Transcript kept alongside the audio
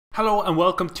Hello and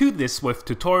welcome to this Swift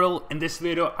tutorial. In this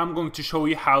video I'm going to show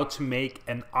you how to make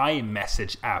an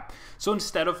iMessage app. So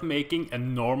instead of making a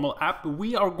normal app,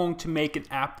 we are going to make an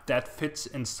app that fits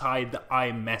inside the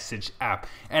iMessage app.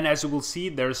 And as you will see,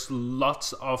 there's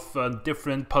lots of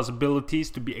different possibilities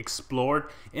to be explored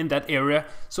in that area.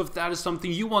 So if that is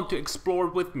something you want to explore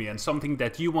with me and something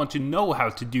that you want to know how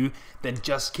to do, then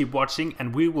just keep watching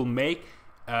and we will make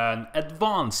an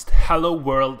advanced Hello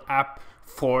World app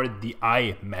for the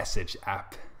iMessage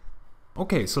app.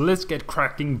 Okay, so let's get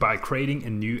cracking by creating a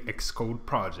new Xcode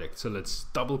project. So let's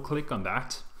double click on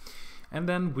that. And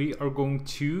then we are going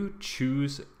to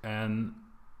choose an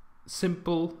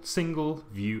simple single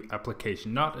view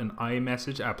application, not an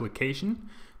iMessage application,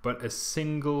 but a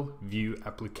single view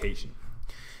application.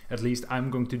 At least I'm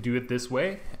going to do it this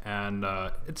way, and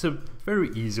it's a very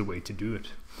easy way to do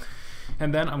it.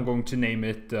 And then I'm going to name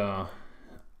it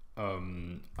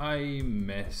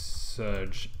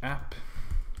iMessage app.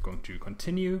 Going to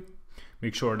continue,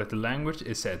 make sure that the language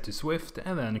is set to Swift,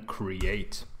 and then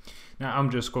create. Now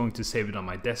I'm just going to save it on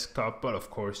my desktop, but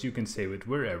of course you can save it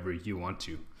wherever you want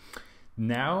to.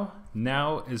 Now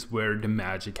is where the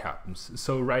magic happens.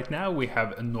 So right now we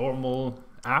have a normal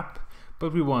app,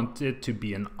 but we want it to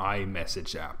be an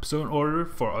iMessage app. So in order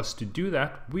for us to do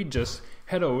that, we just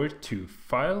head over to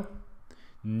File,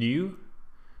 New,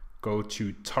 go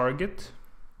to Target,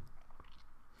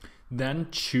 then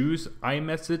choose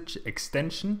iMessage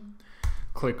extension,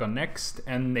 click on Next,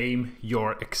 and name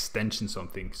your extension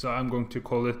something. So I'm going to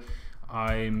call it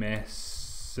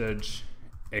iMessage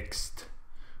Ext,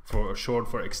 for short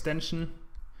for extension,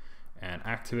 and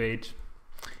activate.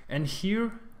 And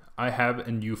here I have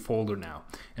a new folder now,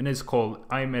 and it's called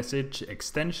iMessage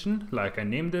extension, like I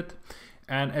named it.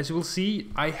 And as you will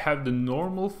see, I have the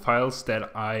normal files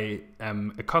that I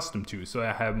am accustomed to. So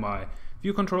I have my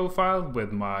view control file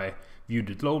with my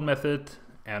view.load method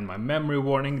and my memory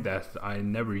warning that I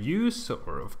never use,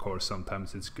 or of course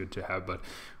sometimes it's good to have, but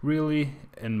really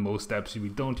in most apps we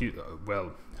don't use.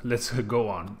 Well, let's go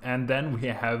on. And then we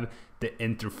have the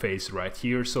interface right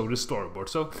here, so the storyboard.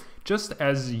 So just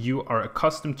as you are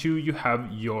accustomed to, you have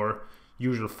your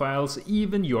usual files,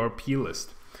 even your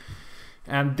plist.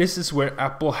 And this is where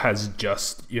Apple has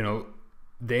just,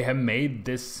 they have made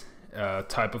this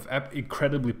type of app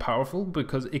incredibly powerful,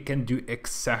 because it can do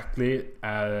exactly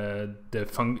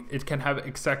it can have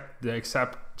the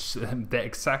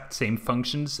exact same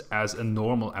functions as a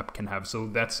normal app can have. So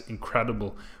that's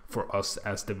incredible for us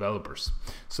as developers.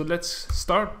 So let's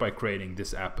start by creating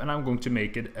this app, and I'm going to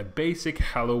make it a basic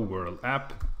Hello World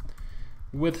app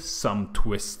with some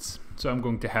twists. So I'm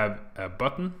going to have a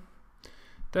button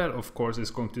that of course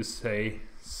is going to say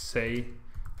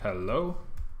hello,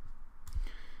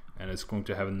 and it's going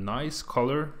to have a nice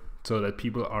color so that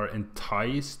people are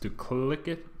enticed to click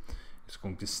it. It's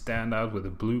going to stand out with a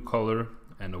blue color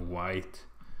and a white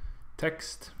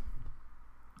text.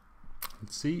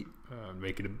 Let's see,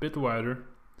 make it a bit wider,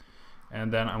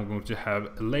 and then I'm going to have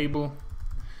a label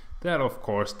that of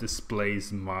course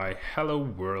displays my hello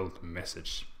world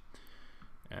message.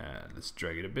 Let's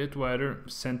drag it a bit wider,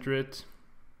 center it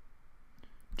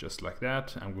just like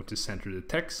that. I'm going to center the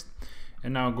text,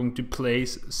 and now I'm going to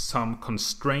place some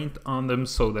constraint on them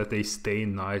so that they stay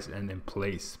nice and in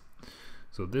place.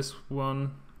 So this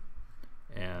one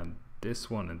and this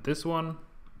one and this one,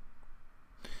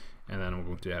 and then I'm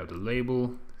going to have the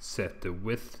label, set the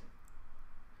width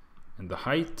and the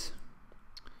height,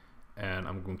 and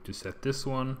I'm going to set this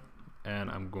one,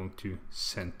 and I'm going to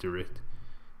center it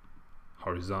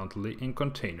horizontally in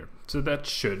container. So that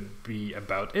should be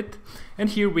about it. And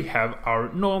here we have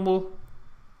our normal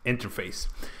interface.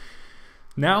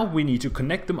 Now we need to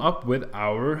connect them up with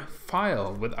our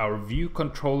file, with our view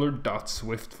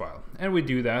controller.swift file. And we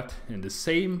do that in the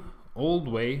same old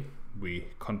way. We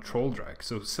control drag.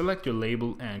 So select your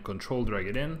label and control drag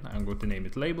it in. I'm going to name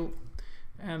it label.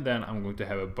 And then I'm going to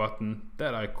have a button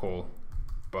that I call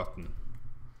button.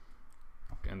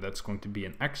 And that's going to be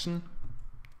an action,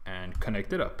 and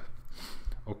connect it up.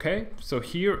 Okay, so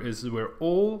here is where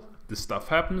all the stuff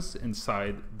happens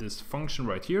inside this function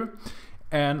right here.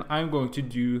 And I'm going to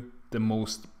do the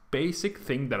most basic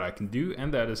thing that I can do,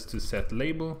 and that is to set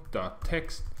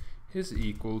label.text is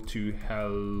equal to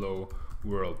hello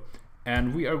world.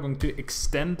 And we are going to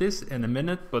extend this in a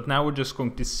minute, but now we're just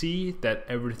going to see that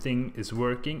everything is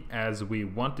working as we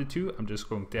want it to. I'm just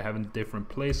going to have a different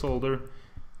placeholder, ...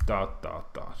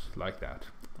 like that.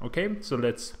 Okay, so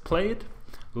let's play it,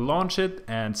 launch it,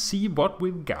 and see what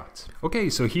we've got. Okay,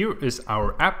 so here is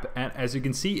our app, and as you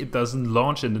can see, it doesn't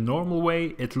launch in the normal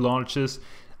way. It launches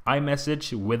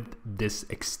iMessage with this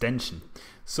extension.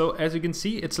 So as you can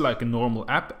see, it's like a normal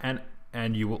app,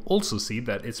 and you will also see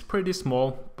that it's pretty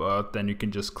small, but then you can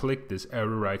just click this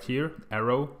arrow right here,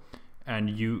 and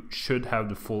you should have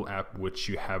the full app, which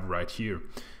you have right here.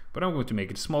 But I'm going to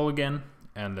make it small again,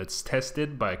 and let's test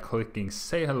it by clicking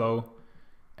say hello,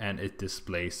 and it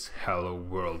displays hello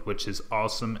world, which is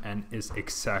awesome and is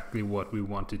exactly what we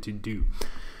wanted to do.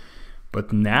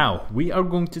 But now we are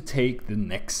going to take the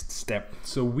next step.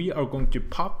 So we are going to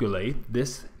populate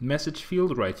this message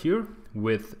field right here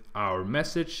with our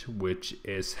message, which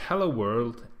is hello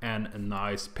world, and a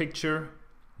nice picture,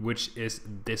 which is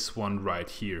this one right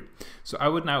here. So I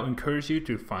would now encourage you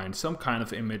to find some kind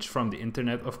of image from the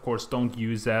internet. Of course, don't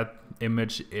use that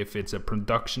image if it's a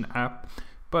production app,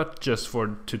 but just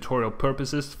for tutorial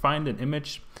purposes, find an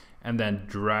image and then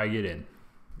drag it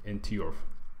into your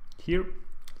here,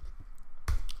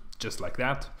 just like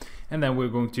that. And then we're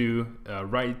going to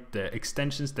write the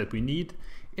extensions that we need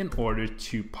in order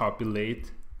to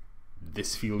populate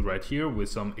this field right here with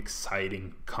some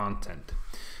exciting content.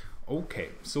 Okay,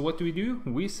 so what do?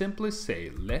 We simply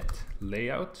say let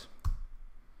layout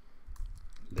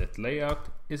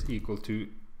is equal to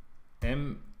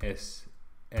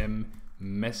MSM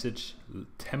message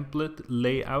template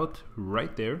layout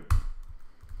right there.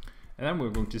 And then we're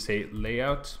going to say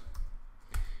layout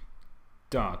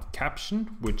dot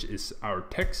caption, which is our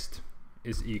text,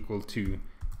 is equal to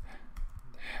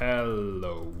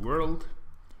hello world,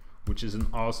 which is an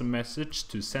awesome message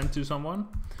to send to someone.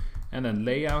 And then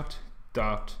layout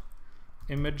dot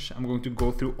image. I'm going to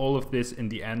go through all of this in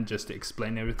the end just to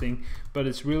explain everything, but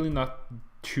it's really not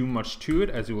too much to it,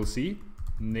 as you will see.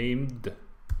 Named,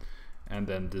 and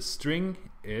then the string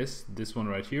is this one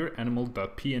right here,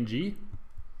 animal.png,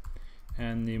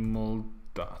 animal.png.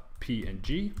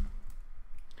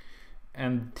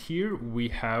 And here we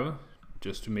have,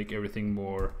 just to make everything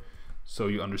more so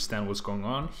you understand what's going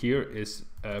on, here is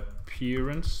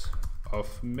appearance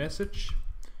of message,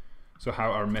 so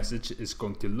how our message is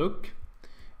going to look.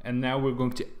 And now we're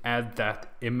going to add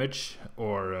that image,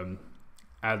 or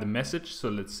add the message. So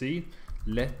let's see,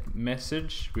 let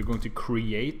message, we're going to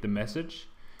create the message,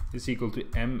 is equal to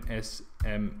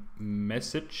MSM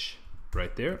message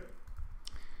right there.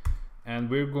 And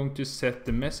we're going to set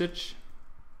the message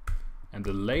and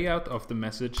the layout of the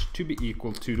message to be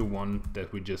equal to the one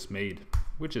that we just made,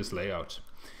 which is layout.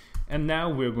 And now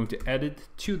we're going to add it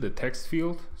to the text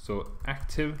field, so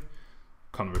active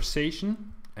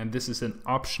conversation, and this is an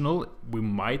optional. We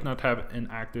might not have an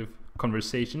active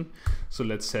conversation, so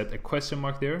let's set a question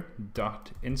mark there,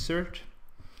 dot insert,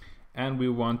 and we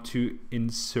want to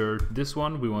insert this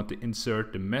one. We want to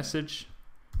insert the message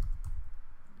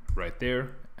right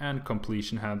there, and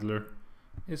completion handler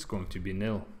is going to be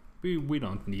nil. We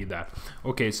don't need that.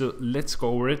 Okay, so let's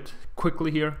go over it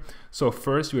quickly here. So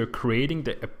first we're creating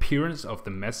the appearance of the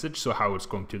message, so how it's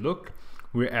going to look.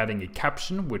 We're adding a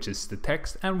caption, which is the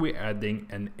text, and we're adding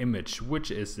an image, which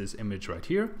is this image right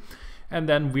here. And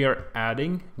then we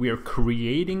are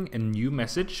creating a new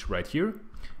message right here,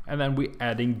 and then we're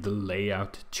adding the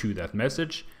layout to that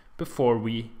message before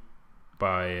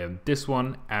this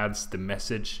one adds the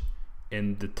message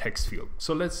in the text field.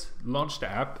 So let's launch the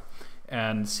app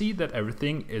and see that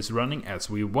everything is running as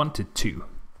we want it to.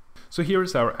 So here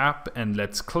is our app, and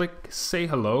let's click say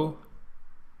hello,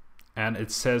 and it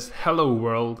says hello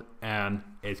world, and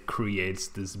it creates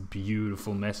this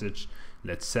beautiful message.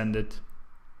 Let's send it,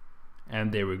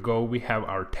 and there we go. We have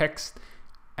our text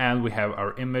and we have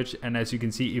our image, and as you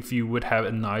can see, if you would have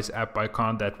a nice app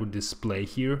icon, that would display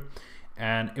here.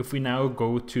 And if we now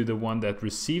go to the one that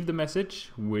received the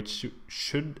message, which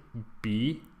should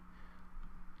be,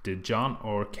 did John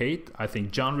or Kate? I think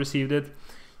John received it.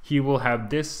 He will have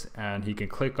this, and he can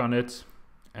click on it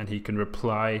and he can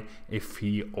reply if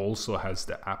he also has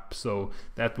the app. So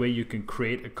that way you can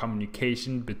create a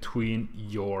communication between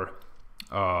your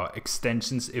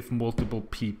extensions if multiple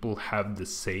people have the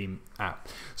same app.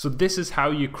 So this is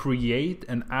how you create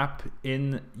an app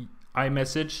in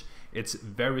iMessage. It's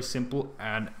very simple,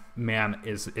 and man,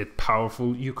 is it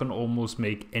powerful. You can almost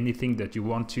make anything that you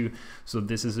want to. So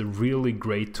this is a really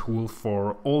great tool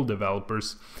for all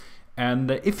developers.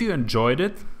 And if you enjoyed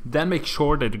it, then make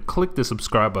sure that you click the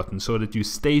subscribe button so that you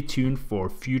stay tuned for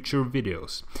future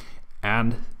videos.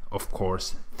 And of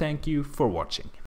course, thank you for watching.